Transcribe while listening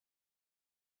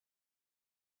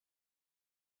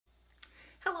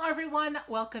Hello everyone,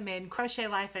 welcome in Crochet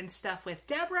Life and Stuff with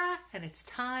Deborah, and it's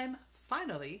time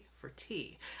finally for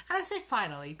tea. And I say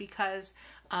finally because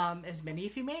as many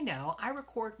of you may know, I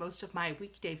record most of my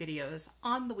weekday videos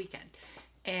on the weekend.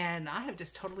 And I have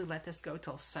just totally let this go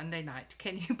till Sunday night.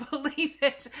 Can you believe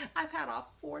it? I've had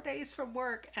off 4 days from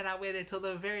work and I waited until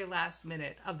the very last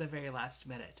minute of the very last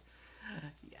minute.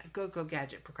 Yeah, go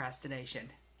gadget procrastination.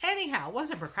 Anyhow,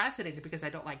 wasn't procrastinating because I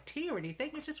don't like tea or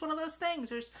anything. It's just one of those things.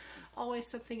 There's always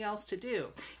something else to do.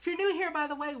 If you're new here, by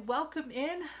the way, welcome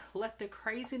in. Let the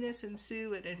craziness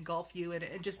ensue and engulf you and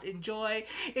just enjoy.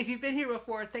 If you've been here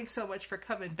before, thanks so much for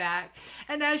coming back.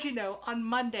 And as you know, on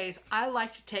Mondays, I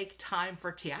like to take time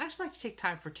for tea. I actually like to take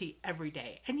time for tea every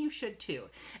day, and you should too.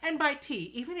 And by tea,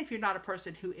 even if you're not a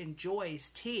person who enjoys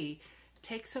tea,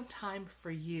 take some time for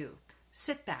you.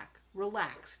 Sit back.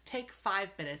 Relax, take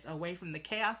 5 minutes away from the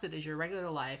chaos that is your regular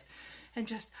life and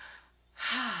just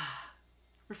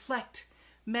reflect,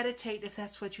 meditate if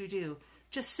that's what you do.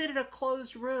 Just sit in a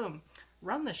closed room,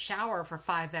 run the shower for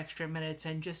 5 extra minutes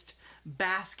and just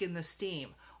bask in the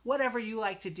steam. Whatever you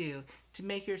like to do to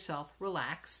make yourself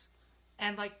relax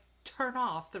and turn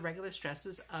off the regular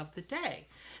stresses of the day.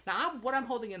 Now, what I'm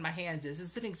holding in my hands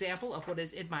is an example of what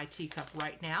is in my teacup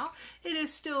right now. It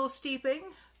is still steeping.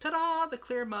 Ta-da! The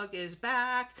clear mug is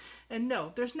back. And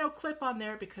no, there's no clip on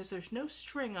there because there's no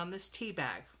string on this tea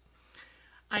bag.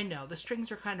 I know, the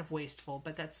strings are kind of wasteful,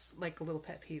 but that's like a little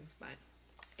pet peeve of mine.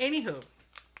 Anywho,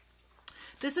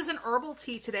 this is an herbal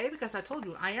tea today because I told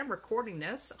you I am recording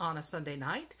this on a Sunday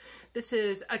night. This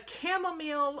is a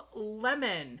chamomile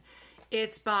lemon.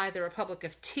 It's by the Republic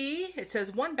of Tea. It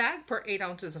says 1 bag per 8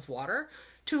 ounces of water,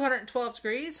 212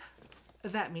 degrees.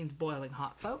 That means boiling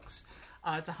hot, folks.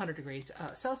 It's 100 degrees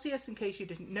Celsius, in case you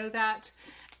didn't know that.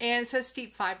 And it says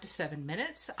steep 5 to 7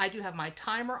 minutes. I do have my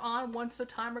timer on. Once the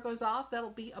timer goes off, that'll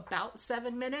be about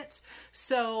 7 minutes.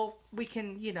 So we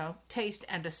can, taste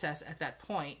and assess at that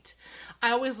point. I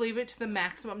always leave it to the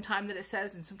maximum time that it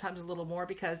says, and sometimes a little more,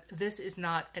 because this is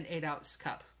not an 8-ounce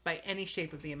cup by any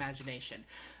shape of the imagination.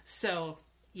 So,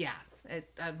 yeah,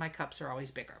 my cups are always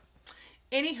bigger.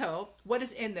 Anyhow, what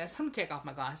is in this? I'm going to take off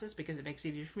my glasses because it makes it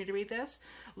easier for me to read this.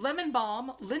 Lemon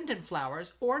balm, linden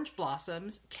flowers, orange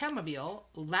blossoms, chamomile,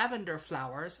 lavender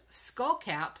flowers,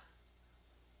 skullcap.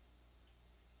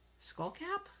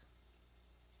 Skullcap?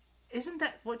 Isn't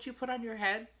that what you put on your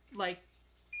head,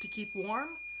 to keep warm?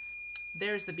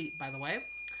 There's the beat, by the way.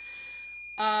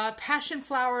 Passion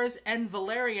flowers and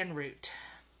valerian root.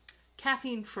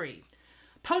 Caffeine free.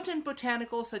 Potent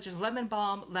botanicals such as lemon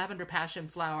balm, lavender passion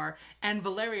flower, and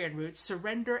valerian root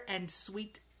surrender and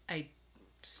sweet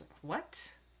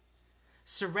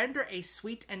Surrender a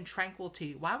sweet and tranquil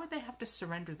tea. Why would they have to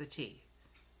surrender the tea?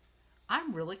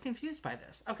 I'm really confused by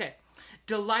this. Okay.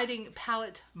 Delighting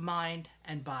palate, mind,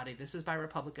 and body. This is by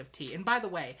Republic of Tea. And by the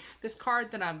way, this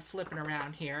card that I'm flipping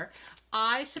around here,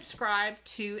 I subscribe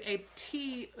to a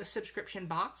tea subscription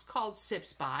box called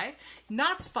SipsBy.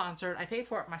 Not sponsored. I pay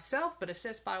for it myself, but if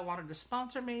SipsBy wanted to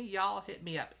sponsor me, y'all hit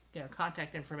me up.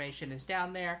 Contact information is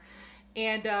down there.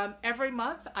 And every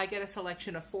month I get a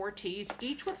selection of 4 teas,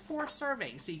 each with 4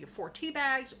 servings. So you get 4 tea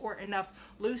bags or enough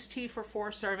loose tea for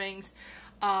 4 servings.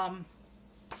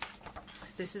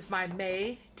 This is my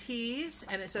May teas,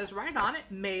 and it says right on it,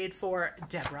 made for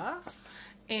Deborah.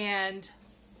 And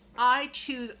I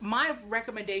choose, my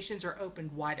recommendations are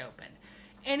wide open.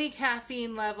 Any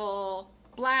caffeine level,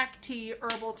 black tea,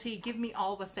 herbal tea, give me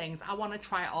all the things. I want to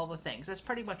try all the things. That's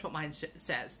pretty much what mine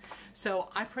says. So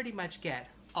I pretty much get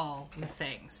all the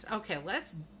things. Okay,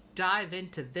 let's dive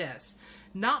into this.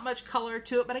 Not much color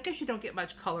to it, but I guess you don't get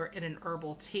much color in an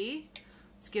herbal tea.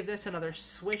 Let's give this another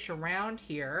swish around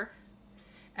here.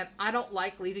 And I don't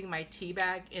like leaving my tea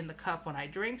bag in the cup when I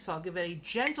drink, so I'll give it a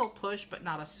gentle push, but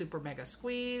not a super mega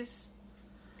squeeze.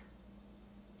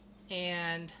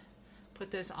 And put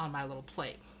this on my little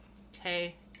plate.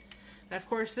 Okay. And of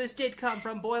course, this did come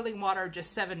from boiling water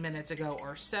just 7 minutes ago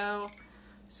or so.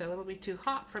 So it'll be too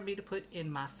hot for me to put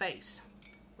in my face,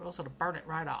 or else it'll burn it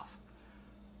right off.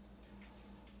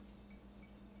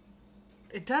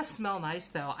 It does smell nice,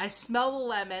 though. I smell the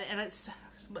lemon, and it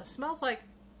smells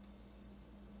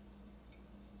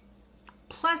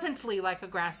pleasantly like a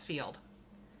grass field.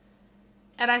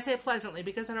 And I say pleasantly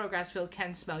because I know a grass field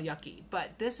can smell yucky,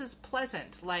 but this is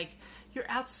pleasant, like you're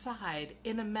outside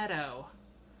in a meadow.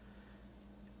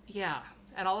 Yeah,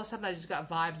 and all of a sudden I just got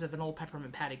vibes of an old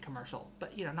Peppermint Patty commercial,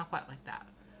 but not quite like that.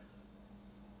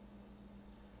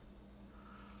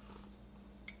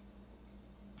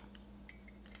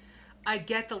 I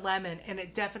get the lemon, and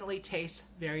it definitely tastes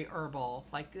very herbal,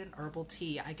 like an herbal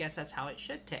tea. I guess that's how it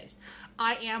should taste.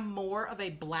 I am more of a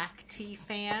black tea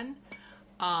fan.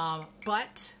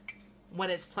 But when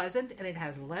it's pleasant and it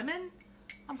has lemon,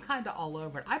 I'm kind of all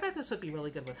over it. I bet this would be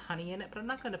really good with honey in it, but I'm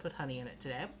not going to put honey in it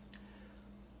today.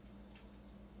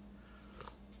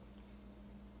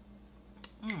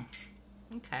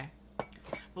 Okay.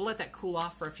 We'll let that cool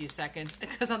off for a few seconds,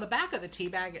 because on the back of the tea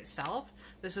bag itself,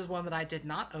 this is one that I did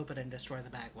not open and destroy the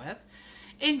bag with.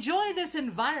 Enjoy this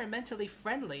environmentally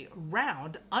friendly,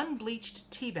 round, unbleached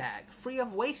tea bag, free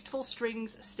of wasteful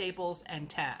strings, staples, and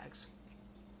tags.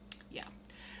 Yeah.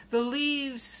 The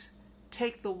leaves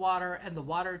take the water, and the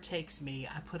water takes me.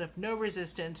 I put up no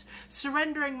resistance,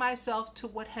 surrendering myself to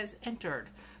what has entered.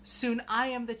 Soon I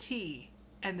am the tea,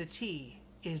 and the tea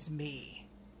is me.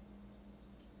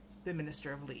 The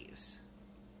Minister of Leaves.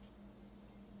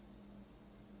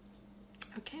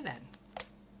 Okay then.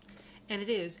 And it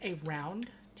is a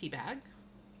round tea bag.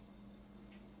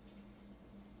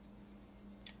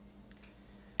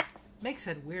 Makes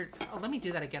it weird. Oh, let me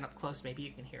do that again up close. Maybe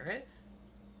you can hear it.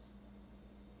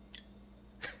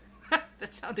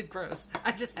 That sounded gross.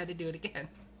 I just had to do it again.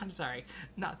 I'm sorry.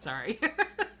 Not sorry.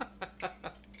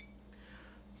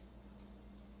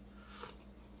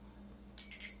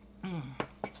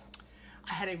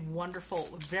 I had a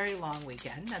wonderful, very long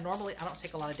weekend. Now, normally I don't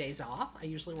take a lot of days off. I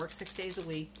usually work 6 days a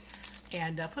week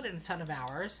and put in a ton of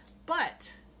hours.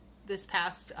 But this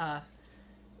past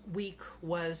week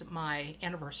was my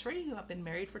anniversary. I've been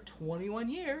married for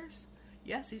 21 years.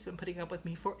 Yes, he's been putting up with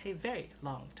me for a very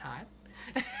long time.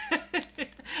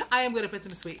 I am going to put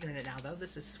some sweetener in it now, though.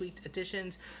 This is Sweet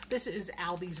Additions. This is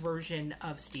Aldi's version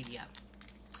of stevia.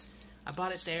 I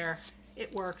bought it there.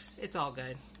 It works. It's all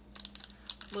good.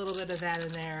 A little bit of that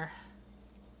in there.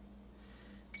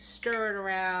 Stir it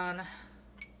around.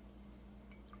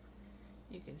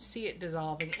 You can see it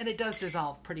dissolving, and it does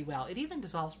dissolve pretty well. It even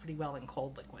dissolves pretty well in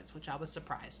cold liquids, which I was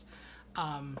surprised.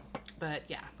 But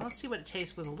yeah, let's see what it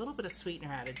tastes with a little bit of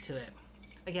sweetener added to it.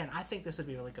 Again, I think this would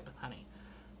be really good with honey.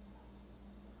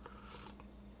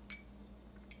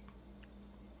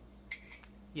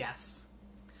 Yes,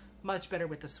 much better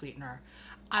with the sweetener.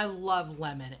 I love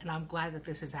lemon, and I'm glad that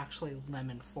this is actually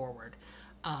lemon forward,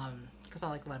 because I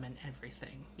like lemon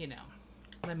everything, you know.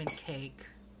 Lemon cake,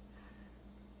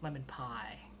 lemon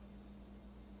pie,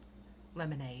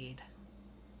 lemonade,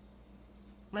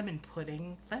 lemon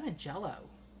pudding, lemon jello.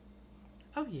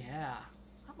 Oh yeah,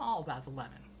 I'm all about the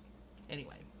lemon.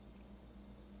 Anyway,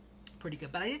 pretty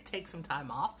good. But I did take some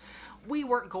time off. We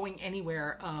weren't going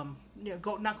anywhere, you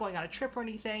know, not going on a trip or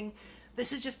anything.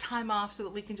 This is just time off so that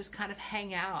we can just kind of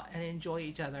hang out and enjoy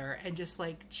each other and just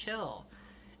like chill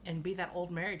and be that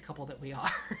old married couple that we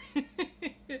are.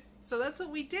 So that's what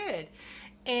we did.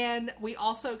 And we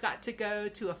also got to go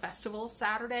to a festival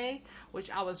Saturday, which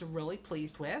I was really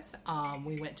pleased with.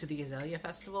 We went to the Azalea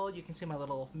Festival. You can see my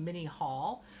little mini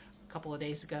haul a couple of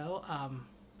days ago.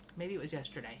 Maybe it was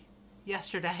yesterday.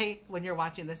 Yesterday, when you're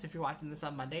watching this, if you're watching this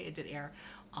on Monday, it did air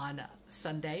on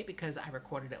Sunday because I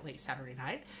recorded it late Saturday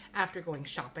night after going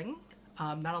shopping,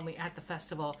 not only at the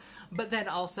festival, but then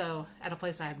also at a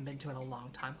place I haven't been to in a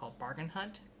long time called Bargain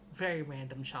Hunt. Very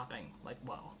random shopping, like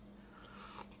whoa.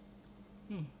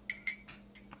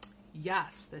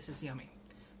 Yes, this is yummy.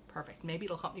 Perfect. Maybe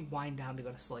it'll help me wind down to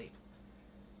go to sleep.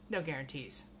 No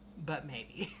guarantees, but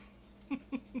maybe.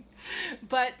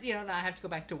 But, you know, now I have to go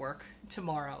back to work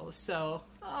tomorrow. So,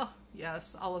 oh,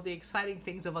 yes, all of the exciting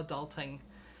things of adulting.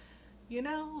 You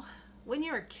know, when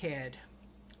you're a kid,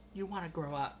 you want to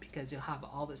grow up because you'll have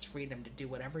all this freedom to do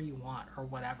whatever you want or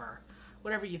whatever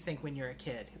you think when you're a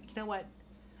kid. You know what?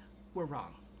 We're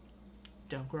wrong.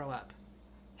 Don't grow up.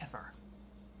 Ever.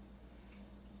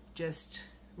 Just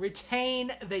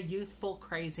retain the youthful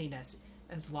craziness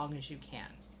as long as you can.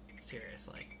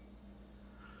 Seriously.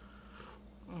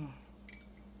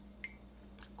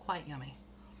 Quite yummy.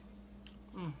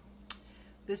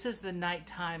 This is the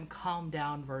nighttime calm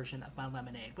down version of my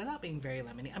lemonade without being very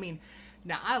lemony. I mean,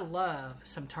 now I love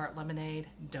some tart lemonade.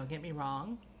 Don't get me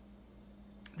wrong.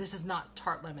 This is not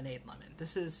tart lemonade lemon.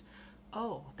 This is,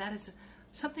 oh, that is,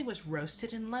 something was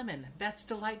roasted in lemon. That's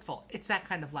delightful. It's that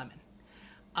kind of lemon.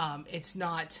 It's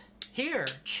not, here,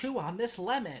 chew on this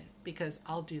lemon, because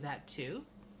I'll do that too.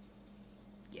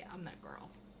 Yeah, I'm that girl.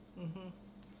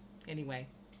 Anyway,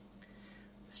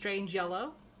 strange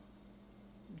yellow.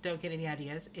 Don't get any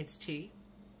ideas. It's tea.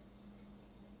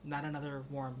 Not another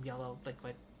warm yellow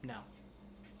liquid. No.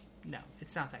 No,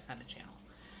 it's not that kind of channel.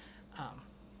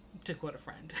 To quote a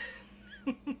friend.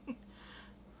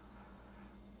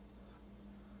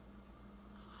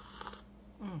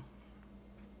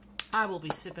 I will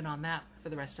be sipping on that for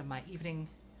the rest of my evening.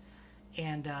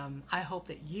 And I hope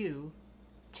that you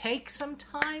take some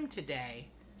time today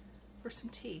for some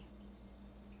tea.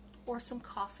 or some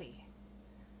coffee,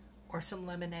 or some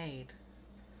lemonade,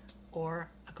 or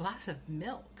a glass of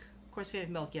milk. Of course, if you have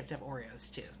milk, you have to have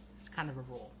Oreos too. It's kind of a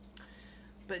rule.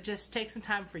 But just take some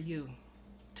time for you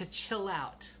to chill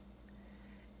out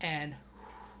and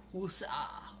woosah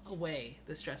away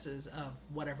the stresses of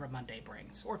whatever Monday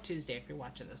brings, or Tuesday if you're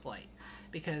watching this late,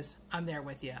 because I'm there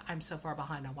with you. I'm so far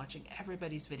behind on watching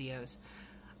everybody's videos.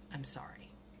 I'm sorry.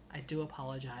 I do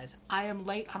apologize. I am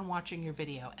late on watching your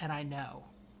video, and I know.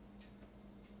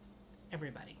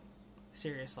 Everybody.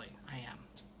 Seriously, I am.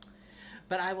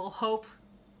 But I will hope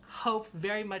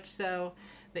very much so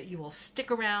that you will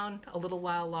stick around a little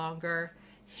while longer.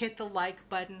 Hit the like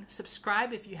button.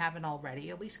 Subscribe if you haven't already.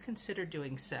 At least consider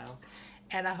doing so.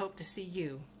 And I hope to see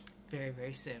you very,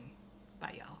 very soon.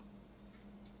 Bye, y'all.